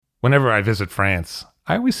Whenever I visit France,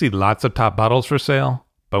 I always see lots of top bottles for sale,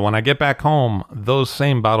 but when I get back home, those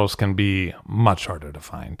same bottles can be much harder to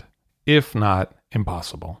find, if not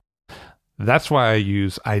impossible. That's why I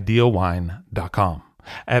use idealwine.com.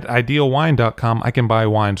 At idealwine.com, I can buy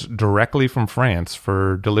wines directly from France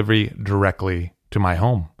for delivery directly to my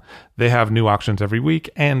home. They have new auctions every week,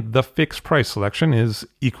 and the fixed price selection is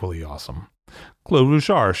equally awesome. Clos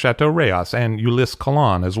Rougeard, Chateau Rayas, and Ulysse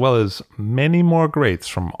Cologne, as well as many more greats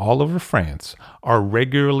from all over France, are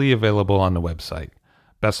regularly available on the website.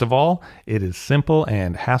 Best of all, it is simple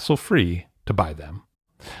and hassle-free to buy them.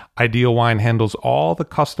 Ideal Wine handles all the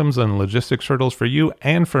customs and logistics hurdles for you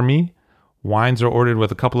and for me. Wines are ordered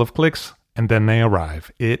with a couple of clicks, and then they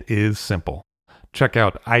arrive. It is simple. Check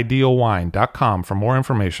out idealwine.com for more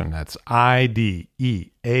information. That's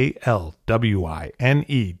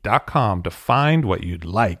IDEALWINE.com to find what you'd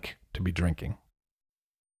like to be drinking.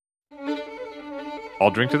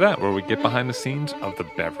 I'll Drink to That, where we get behind the scenes of the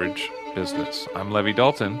beverage business. I'm Levi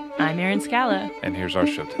Dalton. I'm Erin Scala. And here's our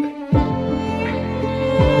show today.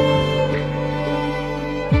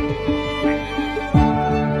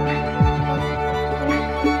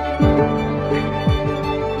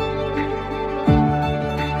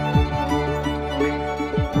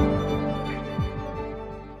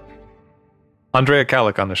 Andrea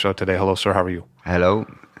Kalik on the show today. Hello, sir. How are you? Hello.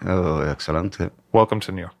 Oh, excellent. Welcome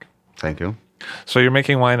to New York. Thank you. So you're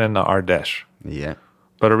making wine in Ardèche. Yeah,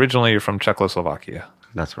 But originally you're from Czechoslovakia.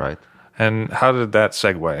 that's right. And how did that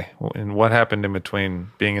segue? And what happened in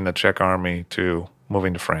between being in the Czech army to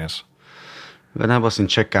moving to France? When I was in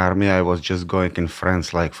Czech army, I was just going in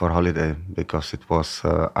France like for holiday because it was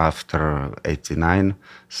after 89.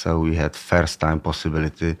 So we had first time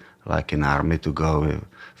possibility like in army to go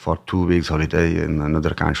for 2 weeks holiday in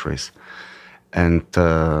another countries. And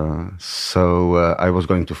so I was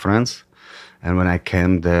going to France. And when I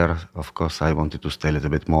came there, of course, I wanted to stay a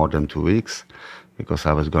little bit more than 2 weeks because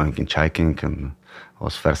I was going in hiking and it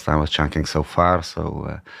was first time I was hiking so far.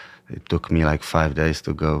 So it took me like 5 days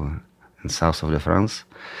to go in south of the France.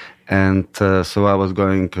 And so I was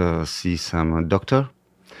going to see some doctor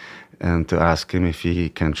and to ask him if he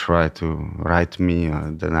can try to write me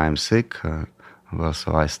that I'm sick. Well,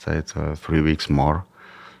 so I stayed 3 weeks more.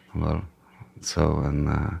 Well, so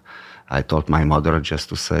and I told my mother just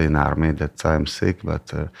to say in army that I'm sick,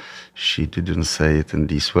 but she didn't say it in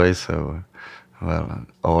this way. So, well,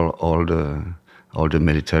 all the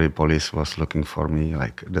military police was looking for me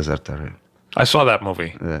like deserter. I saw that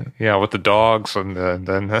movie. Yeah, with the dogs and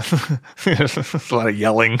then there's a lot of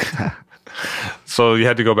yelling. So you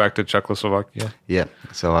had to go back to Czechoslovakia? Yeah,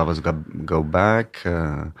 so I was go back,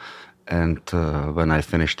 and when I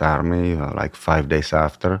finished army, like 5 days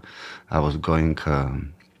after, I was going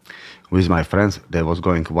with my friends. They was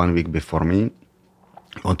going 1 week before me.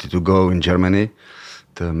 Wanted to go in Germany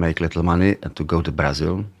to make little money and to go to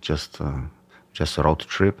Brazil, just a road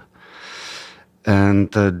trip.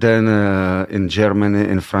 And then in Germany,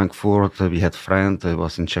 in Frankfurt, we had friend. I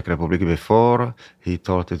was in Czech Republic before. He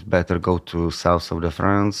thought it's better go to south of the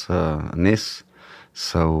France, Nice.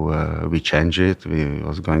 So we changed it. We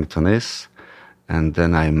was going to Nice. And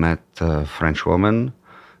then I met a French woman,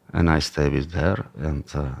 and I stayed with her. And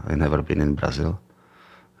I never been in Brazil.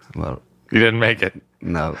 Well, You didn't make it?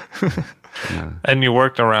 no. No. And you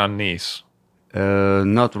worked around Nice?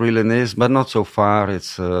 Not really Nice, but not so far.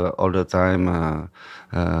 It's all the time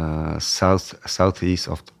southeast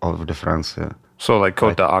of the France. So like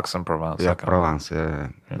Côte d'Aix-en-Provence? Yeah, like Provence. Yeah,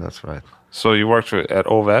 that's right. So you worked at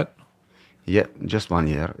Ovet? Yeah, just 1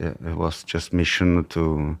 year. Yeah, it was just mission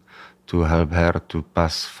to help her to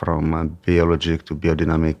pass from biologic to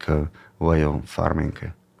biodynamic way of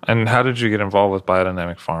farming. And how did you get involved with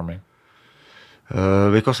biodynamic farming?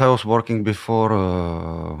 Because I was working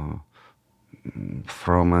before.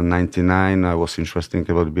 From 99, I was interested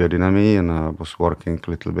about biodynamics, and I was working a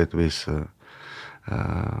little bit with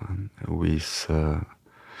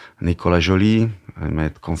Nicolas Joly. I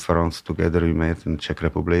made conference together. We made in Czech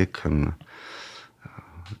Republic and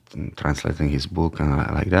translating his book and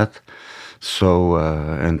like that. So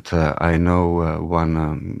I know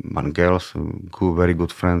one girl, very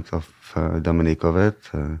good friend of Dominique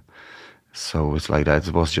Ovet. So it's like that.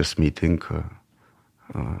 It was just meeting.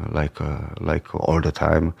 Like all the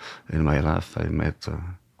time in my life, I met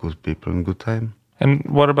good people and good time. And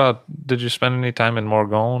what about, did you spend any time in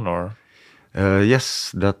Morgon or?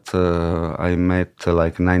 Yes, that I met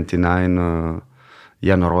like 99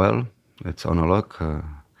 Jan Roel, it's onologue,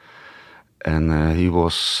 and he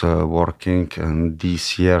was working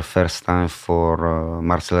this year first time for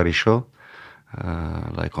Marcel Richaud,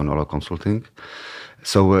 like on Olo Consulting.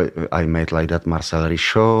 So I made like that Marcel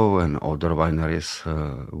Richaud and other wineries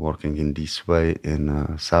working in this way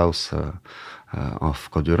in south of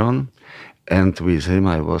Côte-du-Rhône. And with him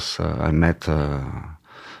I met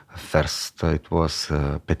first it was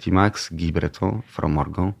Petit Max, Guy Breton from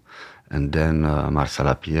Morgon, and then Marcel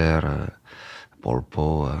Lapierre, Paul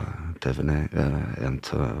Pot, Thévenet, and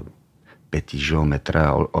Petit Jean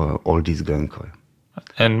Maître, all these gang.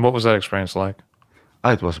 And what was that experience like?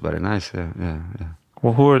 It was very nice, yeah.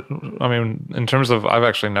 Well, in terms of, I've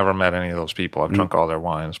actually never met any of those people. I've drunk all their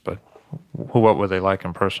wines, but what were they like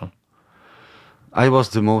in person? I was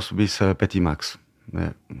the most with Petit Max,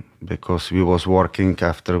 because we was working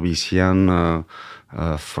after Vinciane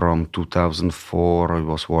from 2004. I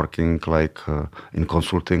was working like in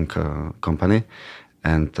consulting company,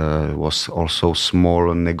 and was also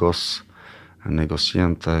small negotiant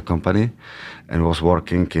company, and was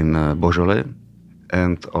working in Beaujolais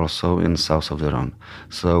and also in south of the Rhône.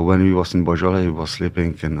 So when we was in Beaujolais, we was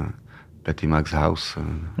sleeping in Petit Max's house.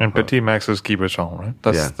 And Petit Max is Guy Breton, right?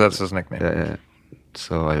 That's his nickname. Yeah.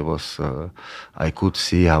 So I could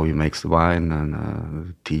see how he makes the wine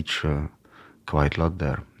and teach quite a lot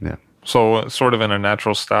there. Yeah. So sort of in a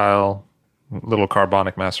natural style, little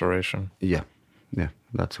carbonic maceration. Yeah,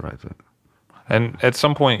 that's right. And at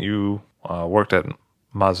some point you worked at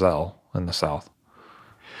Mazel in the south.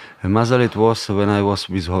 Mazel, it was when I was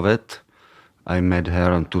with Hovet. I met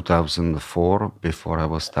her in 2004, before I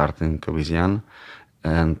was starting with Jan.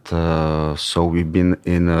 And so we've been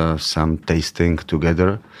in some tasting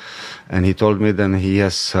together. And he told me then he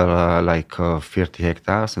has like 30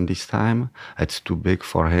 hectares, and this time it's too big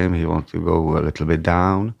for him. He wants to go a little bit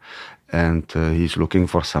down. And he's looking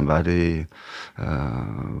for somebody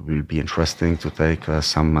will be interesting to take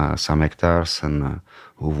some hectares and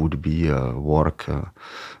who would be work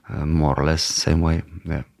more or less same way.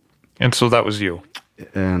 Yeah. And so that was you.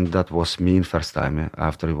 And that was me in first time. Yeah.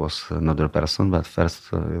 After it was another person, but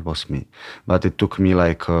first it was me. But it took me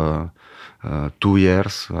like 2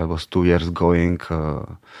 years. I was 2 years going,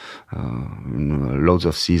 loads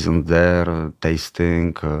of seasons there,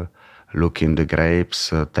 tasting. Looking the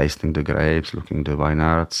grapes, tasting the grapes, looking the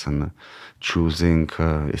vineyards, and choosing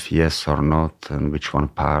if yes or not, and which one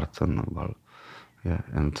part, and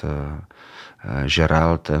and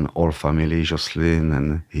Gerald and all family, Jocelyn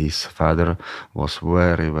and his father was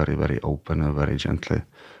very, very, very open and very gently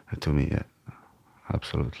to me. Yeah,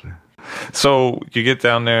 absolutely. So you get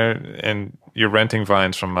down there and you're renting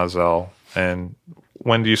vines from Mazel, and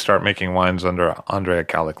when do you start making wines under Andrea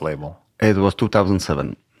Kalik label? It was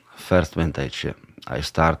 2007. First vintage, yeah. I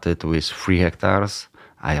started with 3 hectares.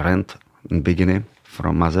 I rent in the beginning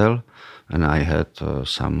from Mazel, and I had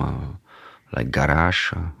some like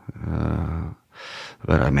garage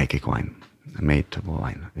where I made wine.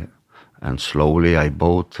 Yeah. And slowly I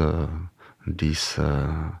bought this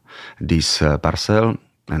parcel,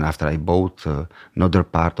 and after I bought another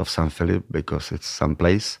part of Saint Philippe because it's some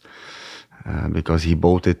place, because he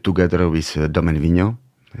bought it together with Domaine Vignon.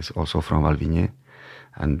 It's also from Valvigné.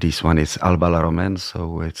 And this one is Alba La Romaine,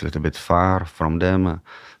 so it's a little bit far from them.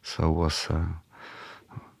 So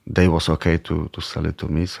they was okay to sell it to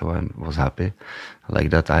me, so I was happy. Like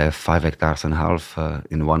that, I have 5.5 hectares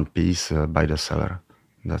in one piece by the cellar.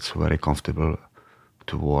 That's very comfortable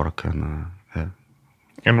to work and yeah.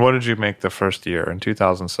 And what did you make the first year in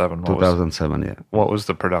 2007? 2007, yeah. What was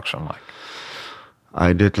the production like?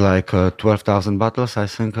 I did like 12,000 bottles, I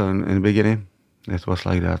think, in the beginning. It was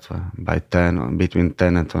like that, between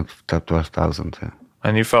 10 and 12,000. Yeah.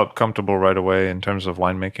 And you felt comfortable right away in terms of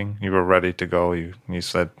winemaking? You were ready to go? You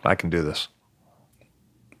said, I can do this?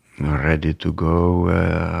 Ready to go?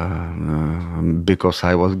 Because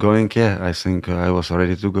I was going, yeah, I think I was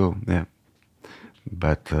ready to go, yeah.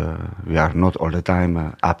 But we are not all the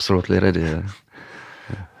time absolutely ready. Yeah.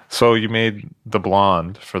 So you made the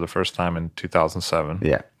Blonde for the first time in 2007.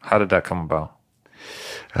 Yeah. How did that come about?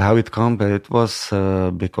 How it came, it was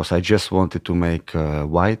because I just wanted to make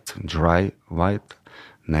white, dry white.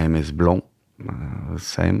 Name is Blanc,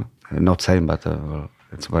 same, not same, but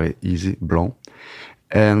it's very easy, Blanc.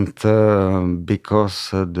 And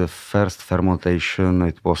because the first fermentation,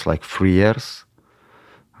 it was like 3 years,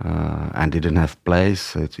 and didn't have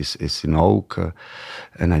place, it's in oak,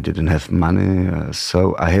 and I didn't have money,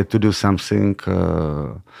 so I had to do something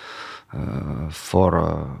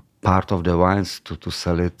for part of the wines to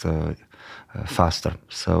sell it faster.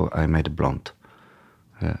 So I made Blonde.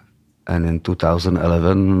 Yeah. And in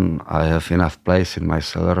 2011, I have enough place in my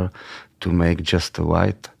cellar to make just a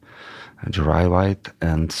white, a dry white,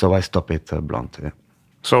 and so I stopped it Blonde. Yeah.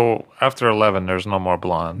 So after 11, there's no more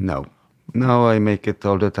Blonde? No. No, I make it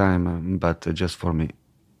all the time, but just for me.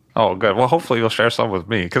 Oh, good. Well, hopefully you'll share some with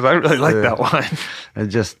me because I really like that wine.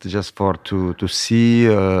 Just for to see,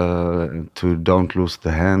 to don't lose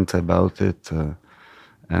the hand about it,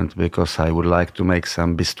 and because I would like to make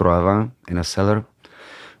some bistro avant in a cellar.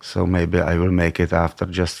 So maybe I will make it after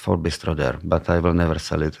just for bistro there, but I will never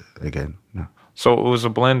sell it again. No. So it was a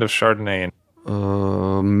blend of Chardonnay and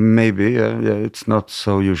Maybe, yeah, it's not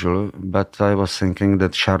so usual, but I was thinking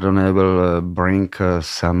that Chardonnay will bring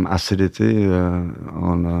some acidity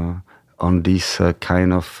on this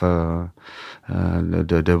kind of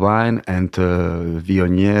the wine, and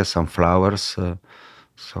Viognier, some flowers.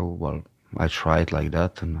 So, well, I tried like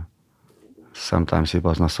that, and sometimes it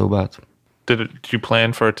was not so bad. did you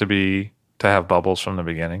plan for it to have bubbles from the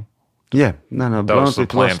beginning? Yeah, no, That was blonde. the It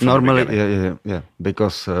plan was from the normally, beginning. yeah,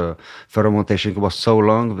 because fermentation was so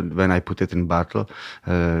long. When I put it in bottle,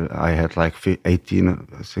 I had like 18,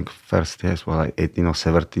 I think first yes, well, like 18 or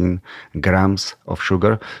 17 grams of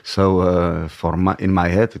sugar. So in my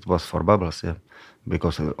head, it was for bubbles, yeah,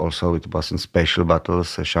 because also it was in special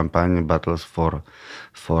bottles, champagne bottles for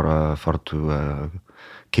to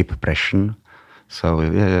keep pressure. So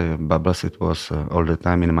yeah, bubbles. It was all the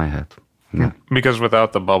time in my head. Yeah. Because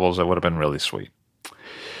without the bubbles, it would have been really sweet.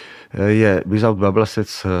 Yeah, without bubbles,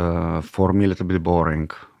 it's for me a little bit boring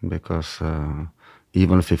because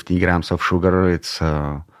even 50 grams of sugar, it's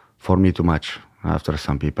for me too much. After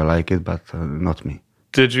some people like it, but not me.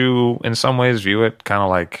 Did you, in some ways, view it kind of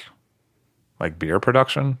like beer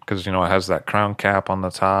production? Because it has that crown cap on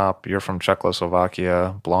the top. You're from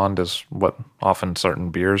Czechoslovakia. Blonde is what often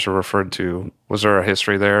certain beers are referred to. Was there a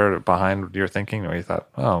history there behind your thinking, or you thought,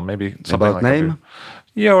 oh, maybe something About like a name? beer?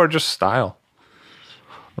 Yeah, or just style.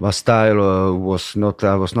 My style was not.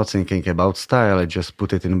 I was not thinking about style. I just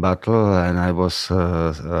put it in bottle, and I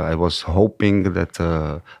was hoping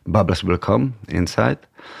that bubbles will come inside.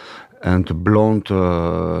 And blonde,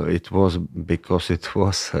 it was because it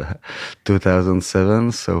was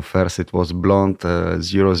 2007. So first it was blonde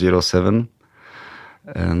 007,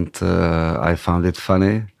 and I found it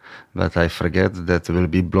funny. But I forget that will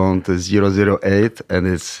be blonde 008, and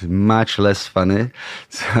it's much less funny.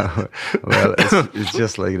 So, well, it's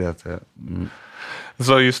just like that. Yeah.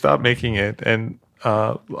 So you stopped making it, and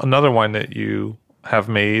another wine that you have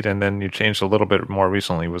made, and then you changed a little bit more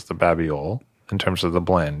recently, was the Babioles. In terms of the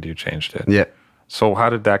blend, you changed it. Yeah. So how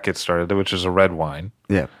did that get started? Which is a red wine.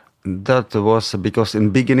 Yeah. That was because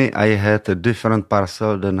in beginning I had a different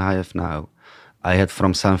parcel than I have now. I had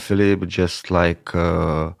from Saint Philippe just like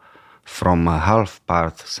from a half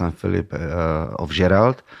part Saint Philippe of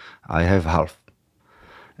Gérald, I have half.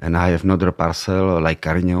 And I have another parcel like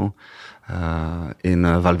Carignan in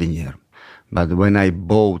Valvinière. But when I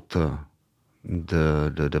bought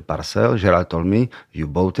the parcel, Gérald told me, you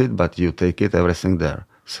bought it, but you take it, everything there.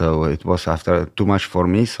 So it was after too much for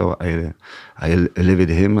me, so I live with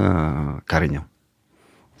him Carignan.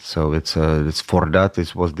 So it's for that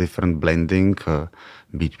it was different blending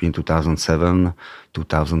between 2007,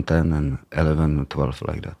 2010, and 11, 12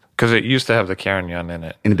 like that. Because it used to have the Carignan in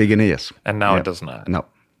it. In the beginning, yes. And now it does not. No.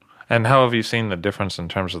 And how have you seen the difference in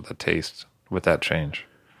terms of the taste with that change?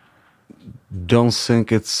 Don't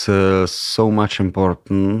think it's so much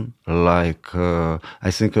important. Like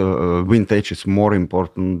I think vintage is more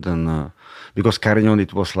important than because Carignan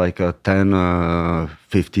it was like 10,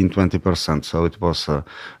 15, 20%. So it was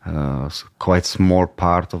quite small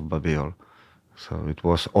part of Babioles. So it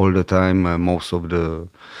was all the time most of the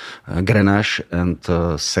Grenache, and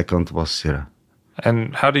second was Syrah.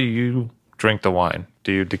 And how do you drink the wine?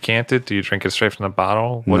 Do you decant it? Do you drink it straight from the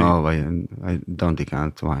bottle? I don't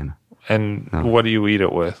decant wine. And what do you eat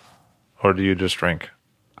it with? Or do you just drink?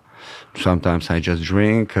 Sometimes I just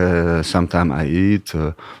drink. Sometimes I eat.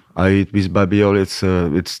 I eat with Babioles.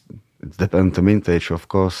 It depends on vintage, of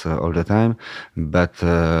course, all the time. But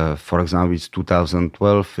for example, it's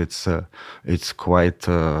 2012. It's quite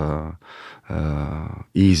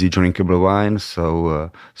easy drinkable wine. So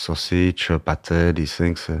sausage, pâté, these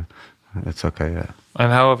things. It's okay. Yeah.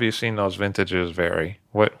 And how have you seen those vintages vary?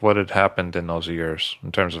 What had happened in those years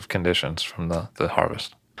in terms of conditions from the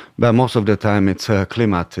harvest? But most of the time it's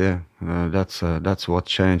climate. Yeah, that's what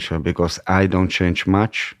changed because I don't change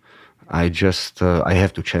much. I just I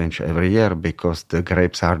have to change every year because the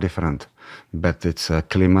grapes are different. But it's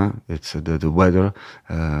climate. It's the weather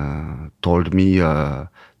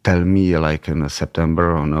tell me like in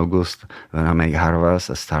September or in August when I make harvest,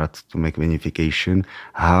 I start to make vinification.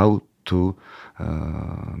 How to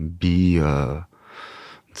be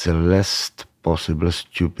the less possible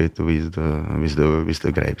stupid with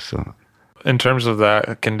the grapes. So. In terms of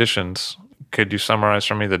that conditions, could you summarize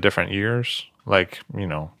for me the different years? Like,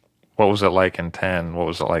 what was it like in 10? What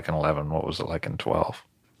was it like in 11? What was it like in 12?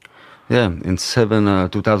 Yeah, in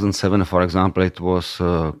 2007, for example, it was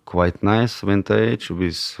quite nice vintage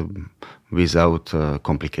without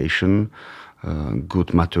complication,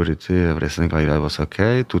 good maturity, everything like that was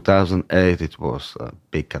okay. 2008, it was a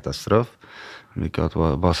big catastrophe because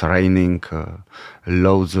it was raining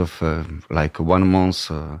loads of like 1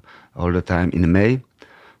 month all the time in May.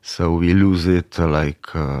 So we lose it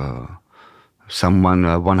someone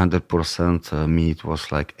 100%, me it was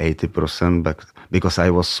like 80%, but because I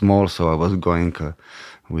was small, so I was going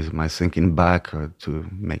with my thinking bag to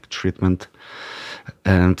make treatment.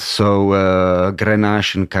 And so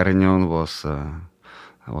Grenache in Carignan was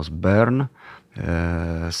burned.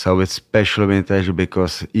 So it's special vintage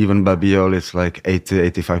because even Babillol is like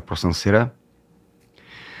 85% Syrah.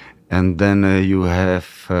 And then you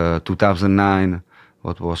have 2009,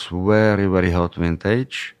 what was very, very hot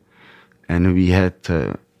vintage. And we had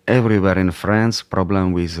everywhere in France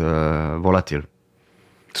problem with volatile.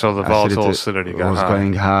 So the volatile acidity was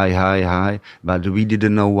going high, but we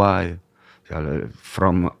didn't know why.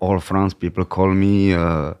 From all France, people call me,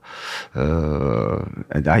 and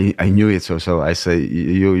I knew it. So I say,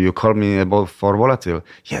 you call me about for volatile?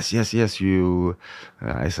 Yes. You,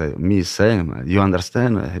 I say, me same. You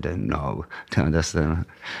understand? I don't know. Don't understand.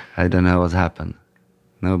 I don't know what happened.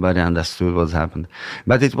 Nobody understood what happened.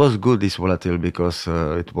 But it was good, this volatile, because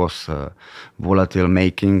it was volatile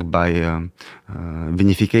making by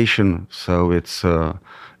vinification. So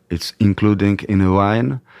it's including in a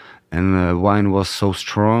wine. And wine was so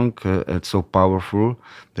strong and so powerful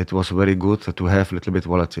that it was very good to have a little bit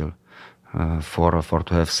volatile for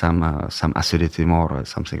to have some acidity more or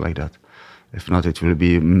something like that. If not, it will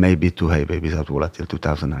be maybe too heavy without volatile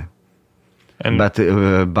 2009. But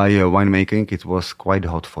by winemaking, it was quite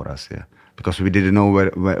hot for us, yeah, because we didn't know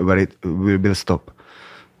where it will stop.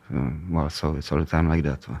 So it's all the time like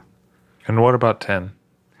that. And what about 10?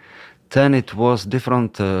 10, it was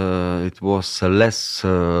different. It was less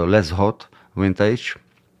hot vintage.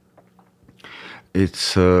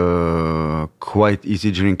 It's quite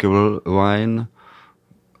easy drinkable wine.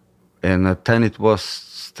 And 10, it was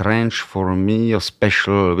strange for me, a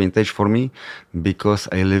special vintage for me, because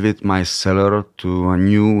I leave it my cellar to a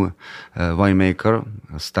new winemaker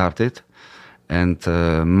started, and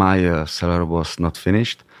my cellar was not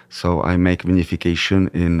finished. So I make vinification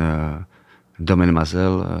in Domaine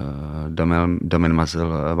Mazel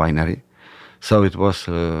winery. So it was,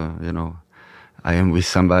 I am with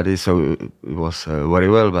somebody, so it was very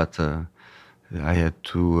well, but I had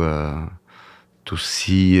to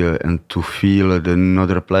see and to feel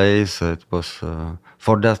another place. It was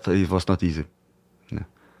for that it was not easy. Yeah.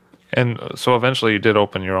 And so eventually you did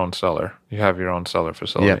open your own cellar. You have your own cellar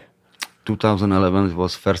facility. Yeah, 2011 it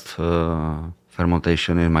was first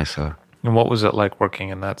fermentation in my cellar. And what was it like working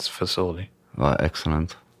in that facility? Well,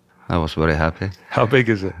 excellent. I was very happy. How big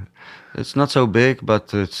is it? It's not so big,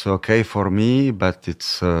 but it's okay for me. But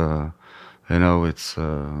it's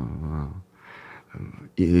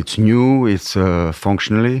it's new, it's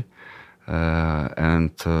functionally,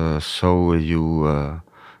 and so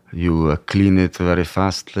you clean it very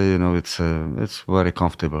fastly. It's very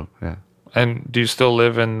comfortable. Yeah. And do you still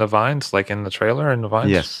live in the vines, like in the trailer in the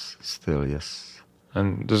vines? Yes, still yes.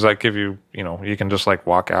 And does that give you, you can just like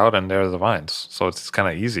walk out and there are the vines, so it's kind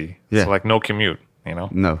of easy. Yeah. It's like no commute.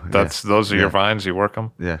 No. Those are your vines. You work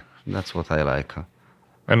them. Yeah, that's what I like.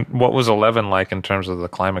 And what was 11 like in terms of the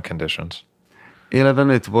climate conditions?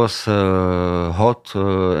 11, it was hot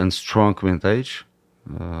and strong vintage.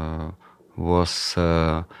 Was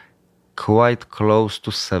quite close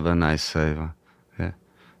to 7, I say. Yeah.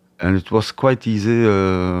 And it was quite easy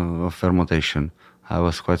fermentation. I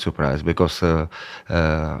was quite surprised because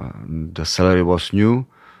the celery was new,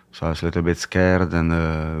 so I was a little bit scared, and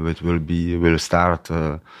it will start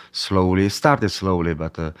slowly. It started slowly,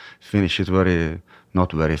 but finish it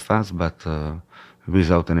not very fast, but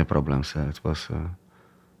without any problems. It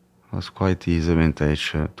was quite easy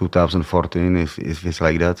vintage. 2014, if it's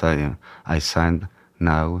like that, I signed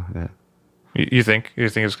now. Yeah. You think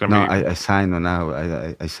it's going to be? No, I signed now.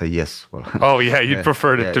 I say yes. Well. Oh yeah, you'd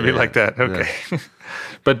prefer it to be like that. Okay. Yeah.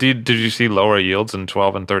 But did you see lower yields in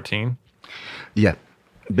 12 and 13? Yeah,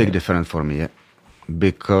 big difference for me. Yeah.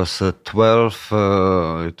 Because 12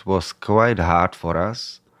 it was quite hard for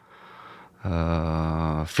us.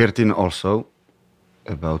 13 also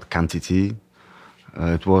about quantity.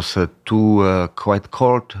 It was two quite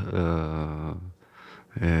cold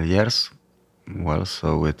years. Well,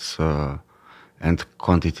 so it's and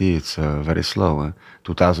quantity it's very slow.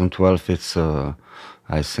 2012 it's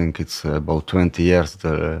I think it's about 20 years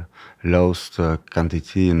the lowest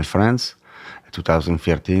quantity in France.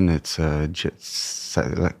 2013, it's just,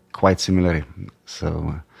 quite similar.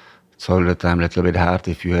 So it's all the time a little bit hard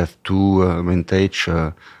if you have two vintage,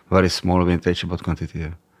 very small vintage about quantity.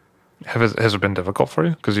 Yeah. Has it been difficult for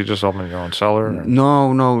you? Because you just opened your own cellar? Or?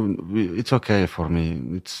 No, it's okay for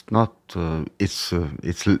me. It's not. It's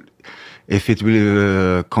if it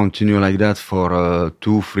will continue like that for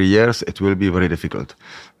 2-3 years, it will be very difficult.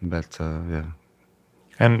 But yeah.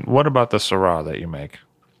 And what about the Syrah that you make?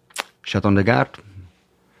 Chateau de Garde.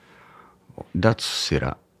 That's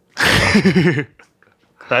Syrah.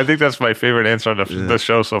 I think that's my favorite answer on the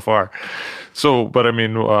show so far. So, but I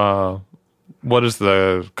mean, what is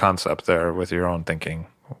the concept there with your own thinking?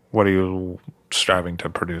 What are you striving to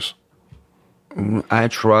produce? I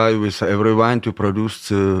try with every wine to produce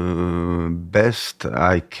the best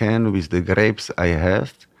I can with the grapes I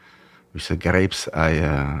have. With the grapes I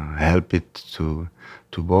help it to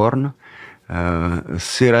born.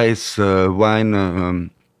 Syrah is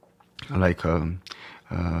wine like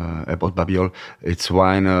about Babioles. It's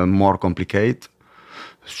wine more complicated,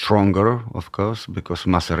 stronger, of course, because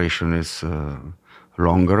maceration is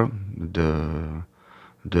longer. The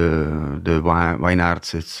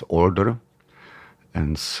vineyards it's older,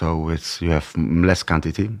 and so you have less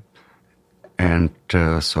quantity, and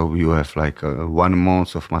so you have like 1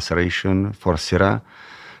 month of maceration for Syrah,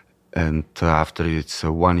 and after it's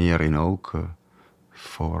 1 year in oak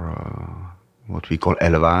for what we call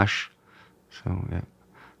élevage. So yeah,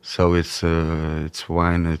 so it's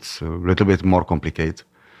wine. It's a little bit more complicated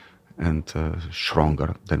and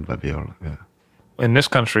stronger than Babioles. Yeah. In this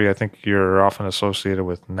country, I think you're often associated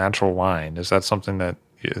with natural wine. Is that something that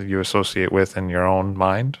you associate with in your own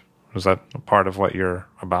mind? Is that part of what you're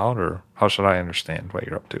about, or how should I understand what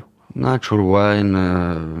you're up to? Natural wine,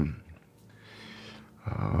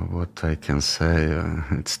 what I can say,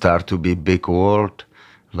 it started to be big world,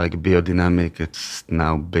 like biodynamic, it's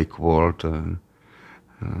now big world.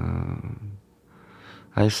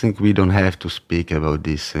 I think we don't have to speak about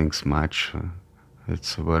these things much.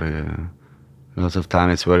 It's very, lots of time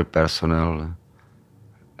it's very personal,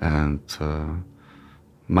 and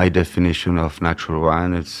my definition of natural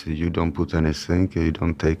wine is you don't put anything, you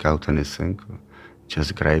don't take out anything,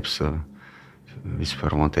 just grapes with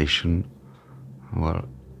fermentation. Well,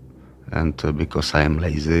 and because I am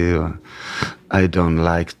lazy, I don't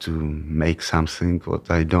like to make something what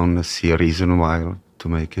I don't see a reason why to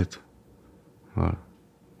make it. Well.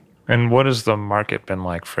 And what has the market been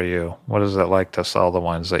like for you? What is it like to sell the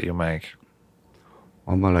wines that you make?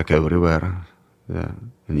 Almost like everywhere. Yeah.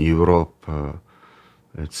 In Europe,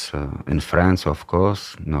 it's in France, of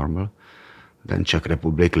course, normal. Then Czech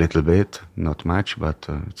Republic, a little bit, not much, but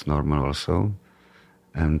it's normal also.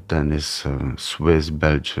 And then it's Swiss,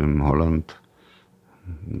 Belgium, Holland,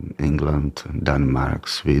 England, Denmark,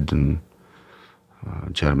 Sweden,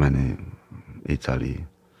 Germany, Italy,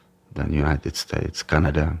 then United States,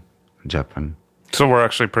 Canada, Japan. So we're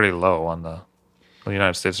actually pretty low on the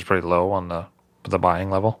United States is pretty low on the buying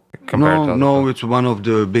level compared to No, it's one of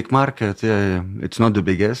the big markets. Yeah. It's not the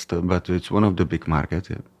biggest, but it's one of the big markets.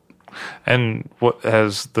 Yeah. And what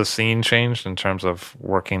has the scene changed in terms of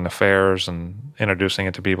working the fairs and introducing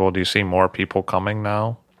it to people? Do you see more people coming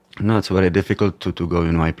now? No, it's very difficult to go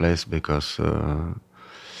in my place because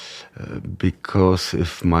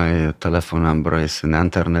if my telephone number is in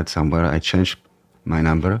internet somewhere, I changed my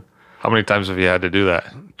number. How many times have you had to do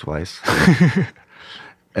that? Twice.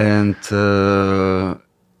 And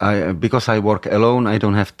because I work alone, I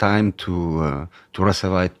don't have time to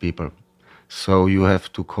reserve people. So you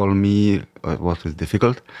have to call me, what is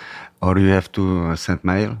difficult, or you have to send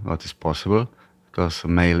mail, what is possible, because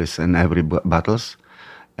mail is in every battles,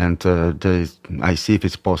 and I see if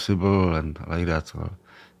it's possible and like that.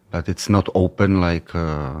 But it's not open like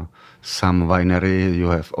some winery. You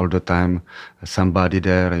have all the time somebody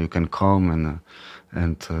there, and you can come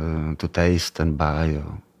and to taste and buy.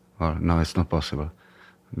 Well, no, it's not possible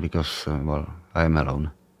because I am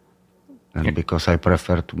alone. And because I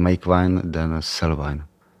prefer to make wine than sell wine.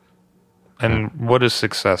 And what is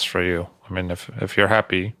success for you? I mean, if you're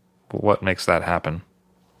happy, what makes that happen?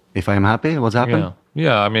 If I'm happy, what's happened?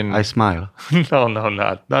 Yeah. I mean, I smile. No,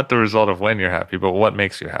 not the result of when you're happy, but what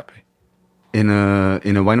makes you happy? In a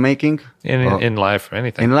winemaking? In life or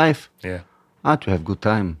anything? In life? Yeah. To have good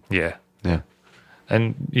time. Yeah. Yeah.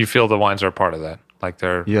 And you feel the wines are a part of that? Like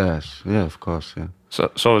they're... Yes. Yeah, of course. Yeah.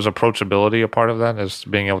 So is approachability a part of that? Is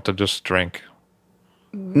being able to just drink?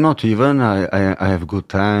 Not even. I have good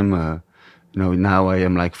time. Now I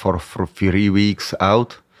am like for 3 weeks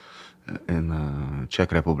out in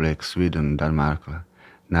Czech Republic, Sweden, Denmark.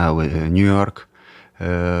 now New York.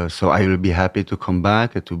 So I will be happy to come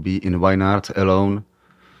back to be in Weinart alone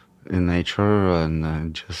in nature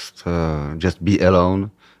and just be alone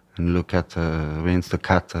and look at Vince the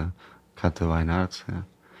cat the Weinarts. Yeah.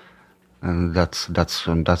 And that's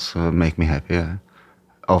make me happy. Yeah.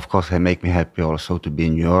 Of course, it make me happy also to be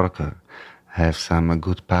in New York, have some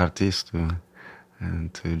good parties to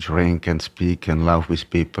drink and speak and laugh with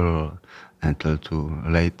people until too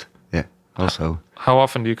late. Yeah, also. How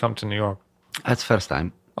often do you come to New York? That's first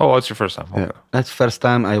time. Oh, it's your first time. Okay. Yeah, that's first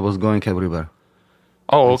time I was going everywhere.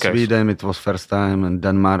 Oh, In okay. Sweden it was first time, and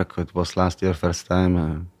Denmark it was last year first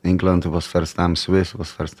time. England it was first time. Swiss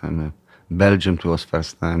was first time. Belgium it was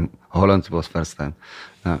first time. Holland it was first time.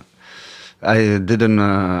 I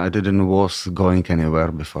didn't was going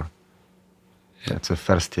anywhere before. That's the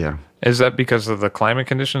first year. Is that because of the climate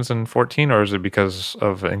conditions in 14, or is it because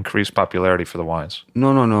of increased popularity for the wines?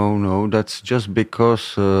 No. That's just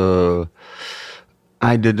because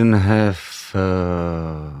I didn't have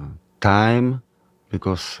time,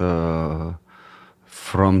 because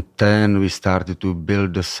from 10 we started to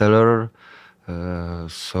build the cellar.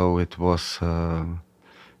 So it was,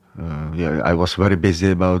 I was very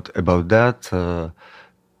busy about that.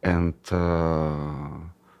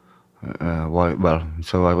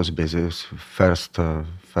 So I was busy. First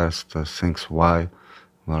things why.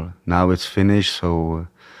 Well, now it's finished, so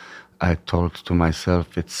I told to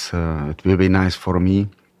myself it will be nice for me,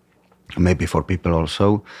 maybe for people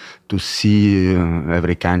also, to see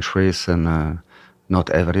every countries and not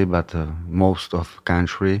every, but most of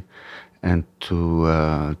country, and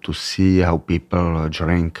to see how people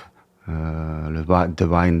drink the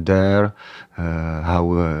wine there,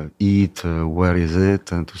 how eat, where is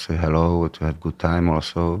it, and to say hello, to have good time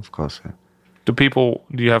also, of course. Do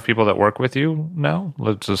you have people that work with you now?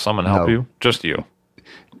 Does someone help you? Just you?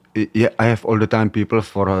 Yeah, I have all the time people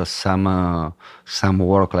for some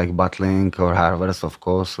work like bottling or harvest, of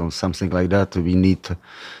course, or something like that. We need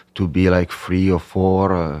to be like 3 or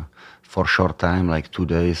 4 for short time, like 2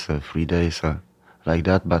 days, 3 days, like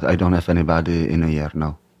that. But I don't have anybody in a year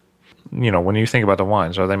now. When you think about the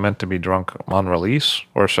wines, are they meant to be drunk on release,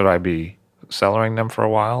 or should I be cellaring them for a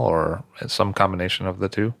while, or some combination of the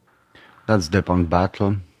two? That's depend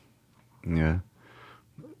bottle. Yeah.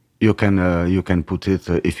 You can put it,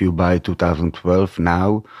 if you buy 2012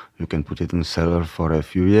 now, you can put it in cellar for a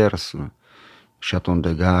few years. Chateau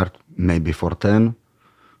de Garde, maybe for 10.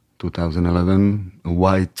 2011,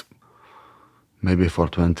 white, maybe for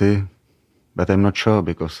 20. But I'm not sure,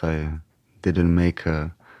 because I didn't make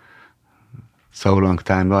so long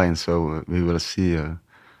time wine. So we will see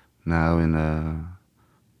now in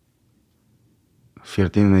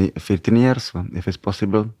 15 years, if it's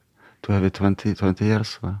possible to have it 20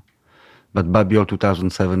 years. But Babbiol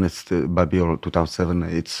 2007, Babbiol 2007.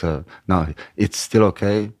 It's still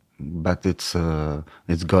okay, but it's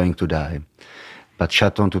going to die. But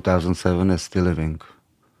Chateau 2007 is still living.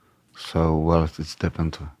 So it's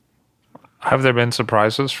depends. Have there been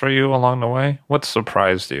surprises for you along the way? What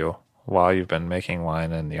surprised you while you've been making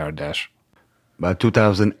wine in the Ardèche? But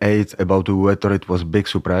 2008, about the weather, it was big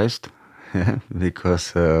surprise,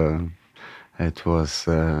 because it was.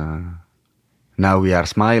 Now we are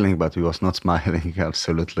smiling, but we was not smiling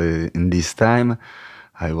absolutely in this time.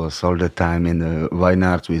 I was all the time in the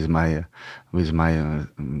Weinart with my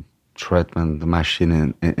treatment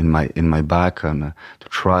machine in my back, and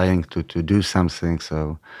trying to do something.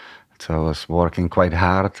 So I was working quite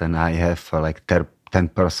hard, and I have like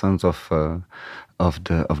 10% of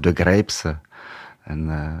the grapes,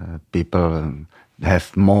 and people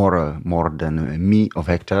have more than me of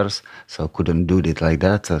hectares, so couldn't do it like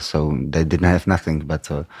that. So they didn't have nothing, but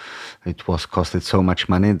it was costed so much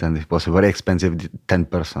money, and it was very expensive,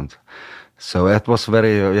 10%. So that was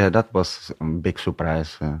that was a big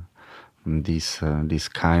surprise. This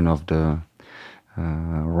kind of the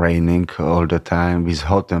raining all the time with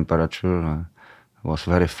hot temperature was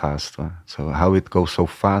very fast. So how it goes so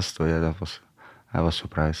fast? I was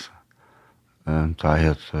surprised. And I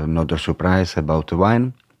had another surprise about the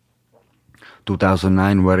wine.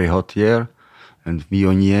 2009, very hot year, and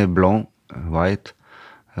Viognier Blanc, white.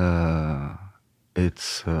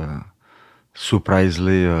 It's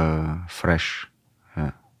surprisingly fresh,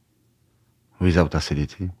 without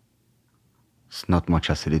acidity. It's not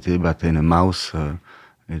much acidity, but in a mouth,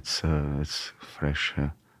 it's fresh.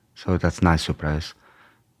 So that's nice surprise.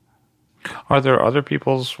 Are there other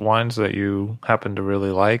people's wines that you happen to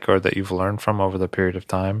really like, or that you've learned from over the period of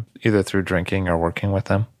time, either through drinking or working with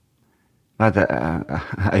them? But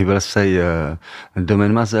I will say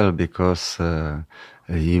Domaine Mazel, because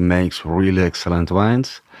he makes really excellent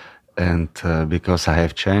wines, And because I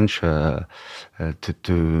have chance to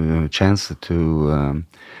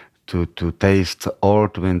taste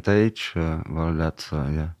old vintage, well, that's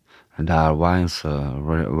yeah. And there are wines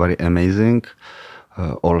very, very amazing.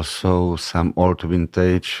 Also, some old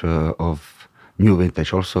vintage of new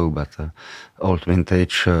vintage also, but old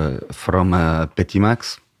vintage from Petit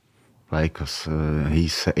Max, like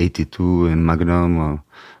he's 82 in Magnum,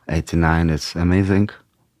 89. It's amazing.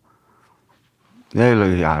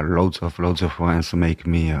 Yeah, loads of wines make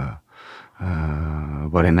me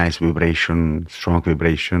very nice vibration, strong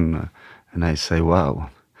vibration, and I say, wow,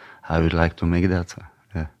 I would like to make that.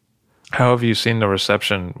 Yeah. How have you seen the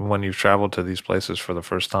reception when you've traveled to these places for the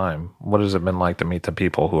first time? What has it been like to meet the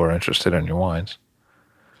people who are interested in your wines?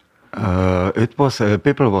 It was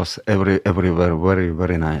people was everywhere very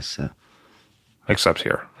very nice. Except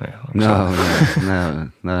here. Yeah,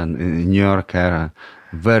 No. In New York,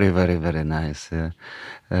 very very very nice. Yeah.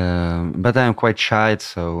 But I'm quite shy,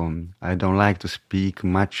 so I don't like to speak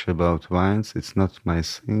much about wines. It's not my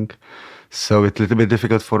thing, so it's a little bit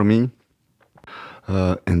difficult for me.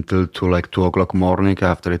 Until 2 o'clock morning.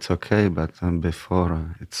 After it's okay, but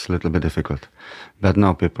before it's a little bit difficult. But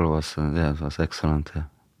no, people was it was excellent. Yeah.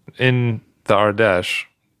 In the Ardèche,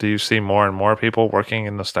 do you see more and more people working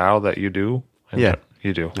in the style that you do? Yeah,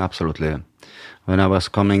 you do. Absolutely. Yeah. When I was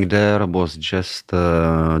coming there, was just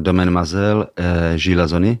Domaine Mazel, Gilles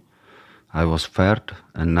Lazoni. I was third,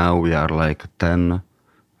 and now we are like 10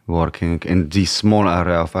 working in this small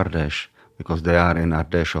area of Ardèche, because they are in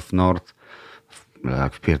Ardèche of North,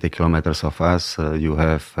 like 30 kilometers of us. You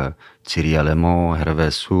have Thierry Allemot,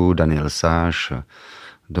 Hervé Sou, Daniel Sage,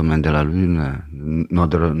 Domaine de la Lune,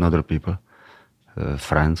 another people,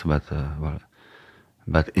 friends,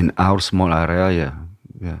 but in our small area,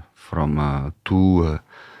 yeah, from 2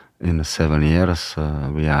 in 7 years,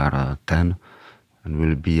 we are 10, and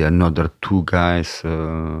will be another 2 guys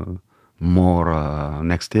more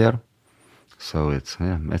next year. So it's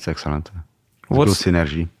excellent. Good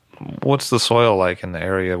synergy. What's the soil like in the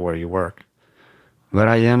area where you work? Where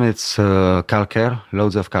I am, it's calcaire,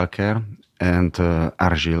 loads of calcaire, and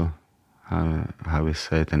argile. How we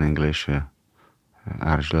say it in English?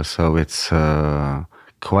 Argile. So it's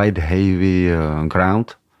quite heavy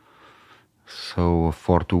ground. So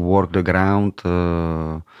to work the ground,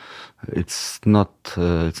 it's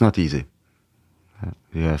not easy.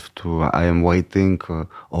 You have to. I am waiting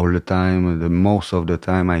all the time. The most of the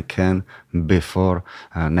time I can before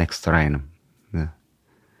next rain. Yeah.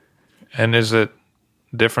 And is it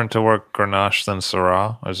different to work Grenache than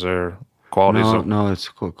Syrah? Is there qualities? No, it's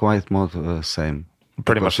quite more same.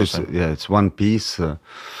 Pretty much the same. Yeah, it's one piece.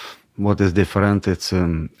 What is different? It's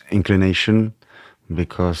inclination,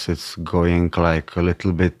 because it's going like a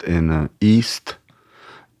little bit in east,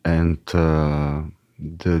 and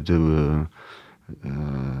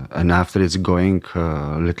and after it's going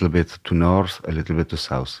a little bit to north, a little bit to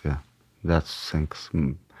south. Yeah, that's things.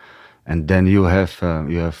 And then you have,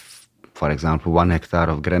 for example, 1 hectare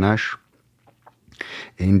of Grenache.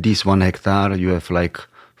 In this 1 hectare, you have like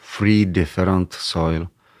 3 different soil.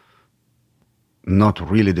 Not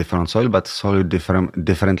really different soil, but soil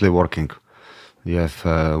differently working. You have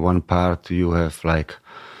one part, you have like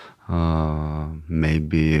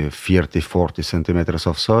maybe 30-40 centimeters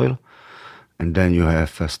of soil, and then you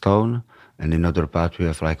have a stone, and in other part you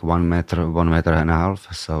have like 1 meter, 1.5 meters,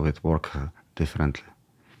 so it works differently.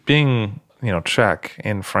 Being, Czech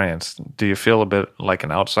in France, do you feel a bit like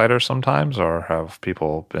an outsider sometimes, or have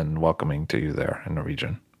people been welcoming to you there in the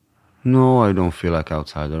region? No, I don't feel like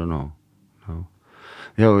outsider, no.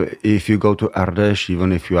 If you go to Ardèche,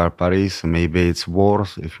 even if you are Paris, maybe it's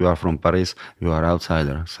worse. If you are from Paris, you are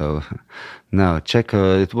outsider. So, no, Czech.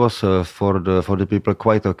 It was for the people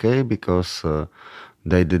quite okay, because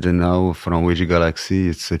they didn't know from which galaxy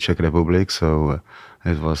it's the Czech Republic. So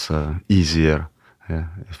it was easier. Yeah.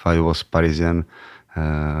 If I was Parisian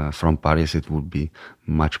from Paris, it would be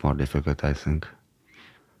much more difficult, I think.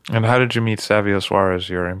 And how did you meet Savio Suarez,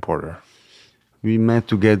 your importer? We met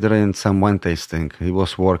together in some wine tasting. He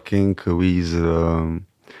was working with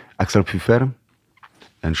Axel Puffer,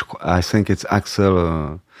 and I think it's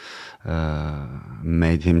Axel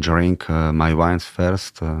made him drink my wines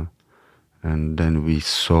first, and then we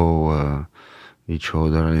saw each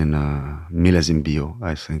other in Millésime Bio,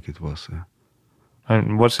 I think it was.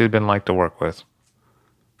 And what's he been like to work with?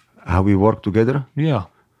 How we work together? Yeah,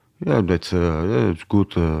 that's it's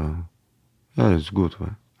good. It's good.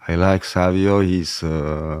 I like Savio. He's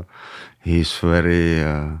very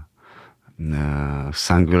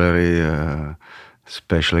singularly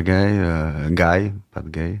special guy,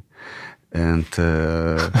 but gay, And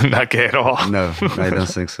not gay at all. No, I don't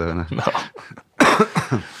think so. No. No.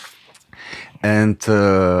 And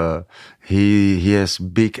he has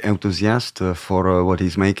big enthusiasm for what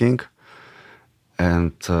he's making,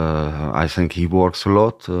 and I think he works a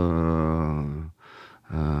lot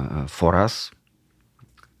for us,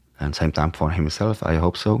 and same time for himself. I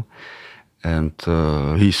hope so. And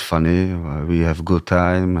he's funny. We have good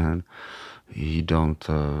time, and he don't.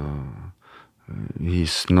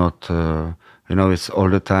 He's not. It's all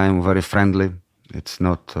the time very friendly. It's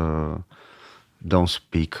not. Don't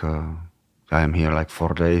speak. I am here like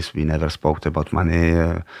 4 days. We never spoke about money.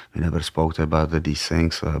 We never spoke about these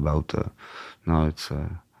things. No, it's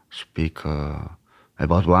speak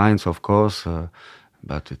about wines, of course,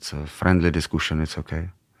 but it's a friendly discussion. It's okay.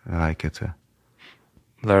 I like it.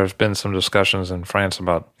 There's been some discussions in France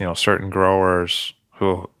about certain growers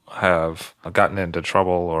who have gotten into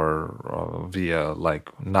trouble or via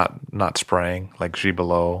like not spraying, like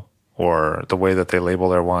Gibelot, or the way that they label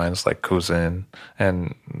their wines, like Cousin,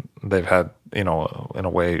 and they've had in a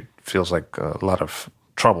way feels like a lot of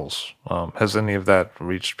troubles. Has any of that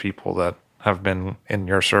reached people that have been in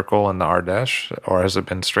your circle in the Ardèche, or has it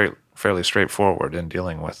been fairly straightforward in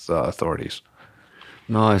dealing with authorities?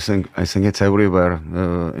 No, I think it's everywhere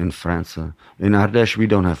in France. In Ardèche, we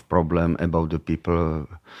don't have problem about the people.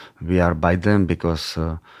 We are by them because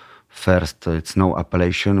first it's no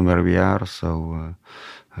appellation where we are, so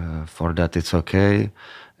for that it's okay.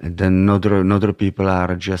 And then other people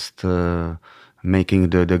are just making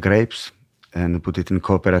the grapes and put it in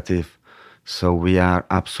cooperative. So we are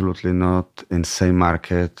absolutely not in same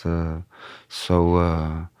market.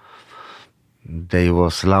 So they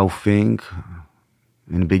was laughing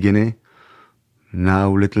in the beginning. Now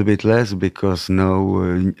a little bit less because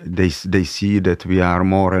now they see that we are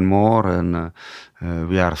more and more, and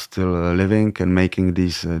we are still living and making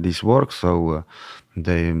this work. So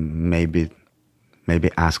they maybe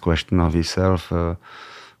ask question of himself.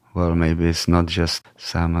 Well, maybe it's not just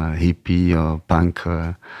some hippie or punk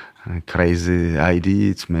crazy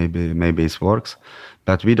idea. It's maybe it works,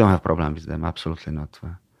 but we don't have problem with them. Absolutely not.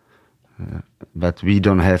 But we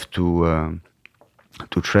don't have to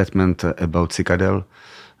treatment about cicadel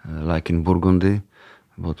like in Burgundy.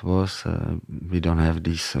 What was we don't have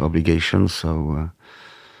these obligations. So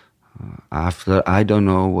after I don't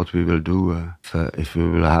know what we will do if it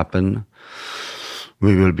will happen.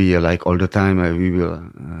 We will be like all the time. We will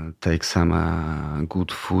take some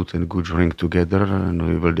good food and good drink together, and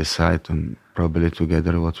we will decide probably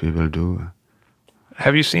together what we will do.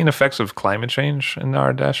 Have you seen effects of climate change in the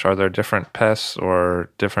Ardèche? Are there different pests or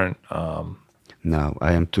different? No,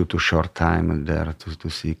 I am too short time there to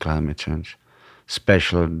see climate change.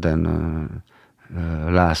 Especially then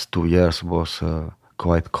last 2 years was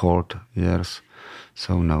quite cold years,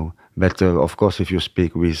 so no. But of course, if you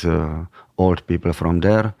speak with old people from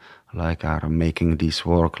there, like are making this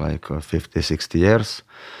work like 50, 60 years,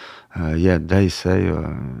 they say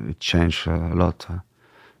it changed a lot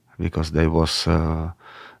because they was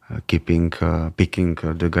picking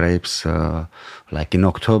the grapes like in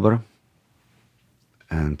October,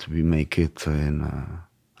 and we make it in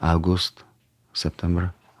August,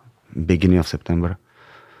 September, beginning of September.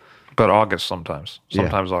 But August sometimes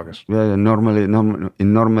August. Yeah, normally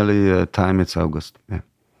time it's August. Yeah.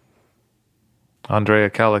 Andrei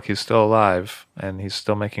Akalik, he's still alive, and he's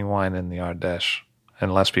still making wine in the Ardèche,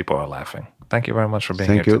 and less people are laughing. Thank you very much for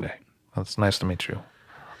being here today. It's nice to meet you.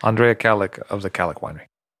 Andrei Akalik of the Kalik Winery.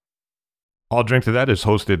 I'll Drink to That is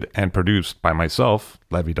hosted and produced by myself,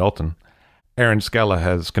 Levi Dalton. Aaron Scala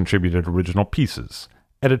has contributed original pieces.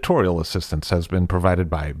 Editorial assistance has been provided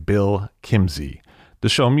by Bill Kimsey. The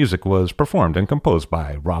show music was performed and composed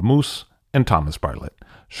by Rob Moose and Thomas Bartlett.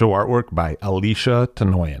 Show artwork by Alicia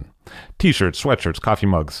Tenoyan. T-shirts, sweatshirts, coffee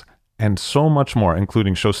mugs, and so much more,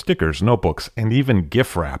 including show stickers, notebooks, and even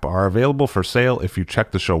gift wrap, are available for sale if you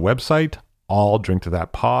check the show website,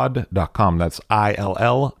 illdrinktothatpod.com. That's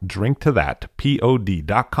ILL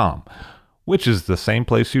drinktothatpod.com, which is the same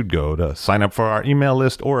place you'd go to sign up for our email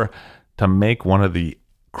list or to make one of the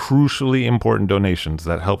crucially important donations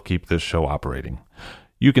that help keep this show operating.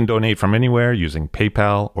 You can donate from anywhere using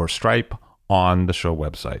PayPal or Stripe on the show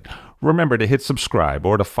website. Remember to hit subscribe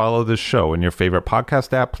or to follow this show in your favorite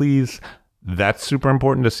podcast app, please. That's super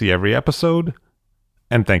important to see every episode.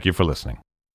 And thank you for listening.